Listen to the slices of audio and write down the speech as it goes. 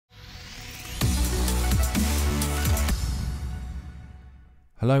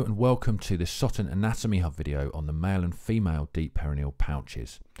Hello and welcome to this Soton Anatomy Hub video on the male and female deep perineal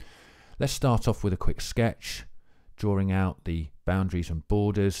pouches. Let's start off with a quick sketch, drawing out the boundaries and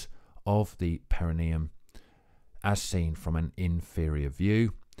borders of the perineum as seen from an inferior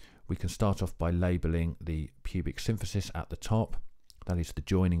view. We can start off by labelling the pubic symphysis at the top. That is the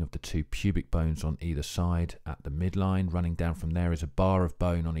joining of the two pubic bones on either side at the midline. Running down from there is a bar of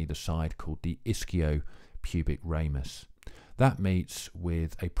bone on either side called the ischiopubic ramus. That meets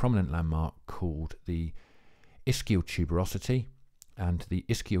with a prominent landmark called the ischial tuberosity, and the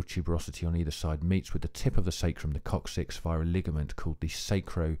ischial tuberosity on either side meets with the tip of the sacrum, the coccyx, via a ligament called the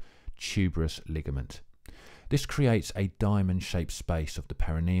sacrotuberous ligament. This creates a diamond-shaped space of the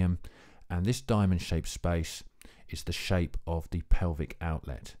perineum, and this diamond-shaped space is the shape of the pelvic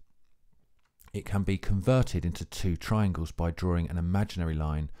outlet. It can be converted into two triangles by drawing an imaginary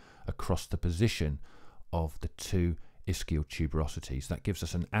line across the position of the two ischial tuberosities. That gives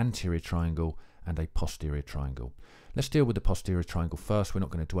us an anterior triangle and a posterior triangle. Let's deal with the posterior triangle first. We're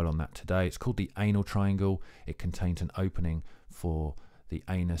not going to dwell on that today. It's called the anal triangle. It contains an opening for the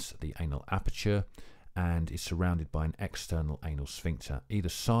anus, the anal aperture, and is surrounded by an external anal sphincter. Either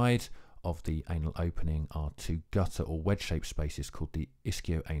side of the anal opening are two gutter or wedge-shaped spaces called the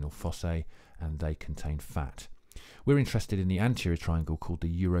ischioanal fossae, and they contain fat. We're interested in the anterior triangle called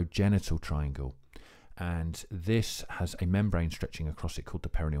the urogenital triangle, and this has a membrane stretching across it called the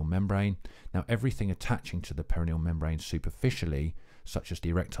perineal membrane. Now, everything attaching to the perineal membrane superficially, such as the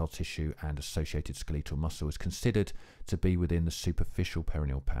erectile tissue and associated skeletal muscle, is considered to be within the superficial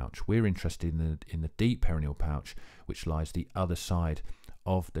perineal pouch. We're interested in the deep perineal pouch, which lies the other side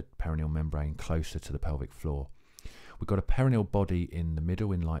of the perineal membrane closer to the pelvic floor. We've got a perineal body in the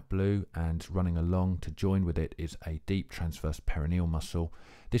middle in light blue, and running along to join with it is a deep transverse perineal muscle.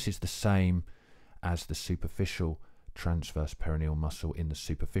 This is the same as the superficial transverse perineal muscle in the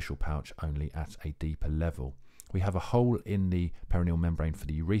superficial pouch, only at a deeper level. We have a hole in the perineal membrane for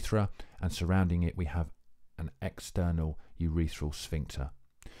the urethra, and surrounding it we have an external urethral sphincter.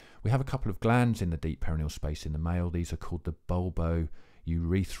 We have a couple of glands in the deep perineal space in the male. These are called the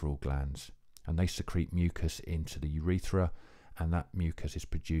bulbourethral glands, and they secrete mucus into the urethra, and that mucus is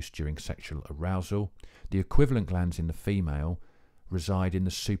produced during sexual arousal. The equivalent glands in the female reside in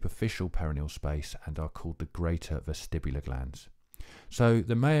the superficial perineal space and are called the greater vestibular glands. So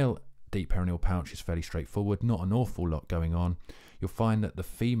the male deep perineal pouch is fairly straightforward, not an awful lot going on. You'll find that the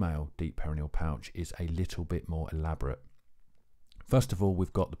female deep perineal pouch is a little bit more elaborate. First of all,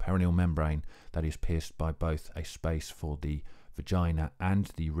 we've got the perineal membrane that is pierced by both a space for the vagina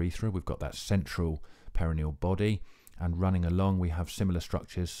and the urethra. We've got that central perineal body, and running along we have similar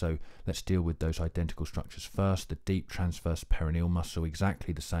structures, so let's deal with those identical structures first. The deep transverse perineal muscle,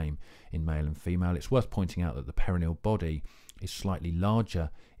 exactly the same in male and female. It's worth pointing out that the perineal body is slightly larger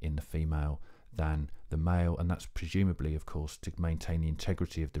in the female than the male, and that's presumably, of course, to maintain the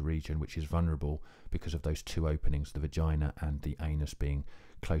integrity of the region, which is vulnerable because of those two openings, the vagina and the anus being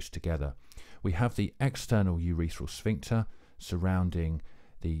close together. We have the external urethral sphincter surrounding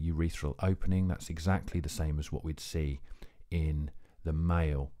the urethral opening. That's exactly the same as what we'd see in the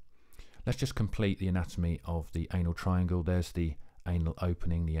male. Let's just complete the anatomy of the anal triangle. There's the anal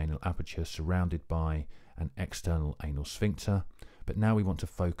opening, the anal aperture, surrounded by an external anal sphincter. But now we want to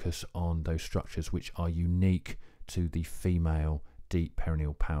focus on those structures which are unique to the female deep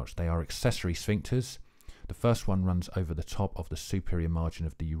perineal pouch. They are accessory sphincters. The first one runs over the top of the superior margin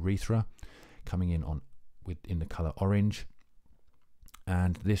of the urethra, coming in in the colour orange,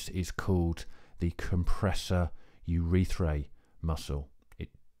 and this is called the compressor urethrae muscle. It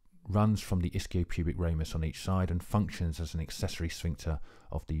runs from the ischiopubic ramus on each side and functions as an accessory sphincter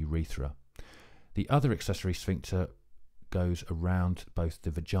of the urethra. The other accessory sphincter goes around both the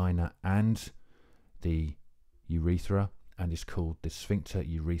vagina and the urethra and is called the sphincter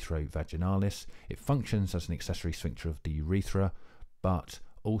uretrovaginalis. It functions as an accessory sphincter of the urethra, but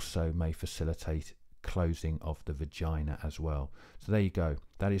also may facilitate closing of the vagina as well. So there you go.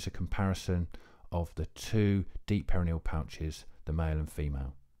 That is a comparison of the two deep perineal pouches, the male and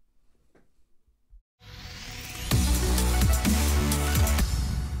female.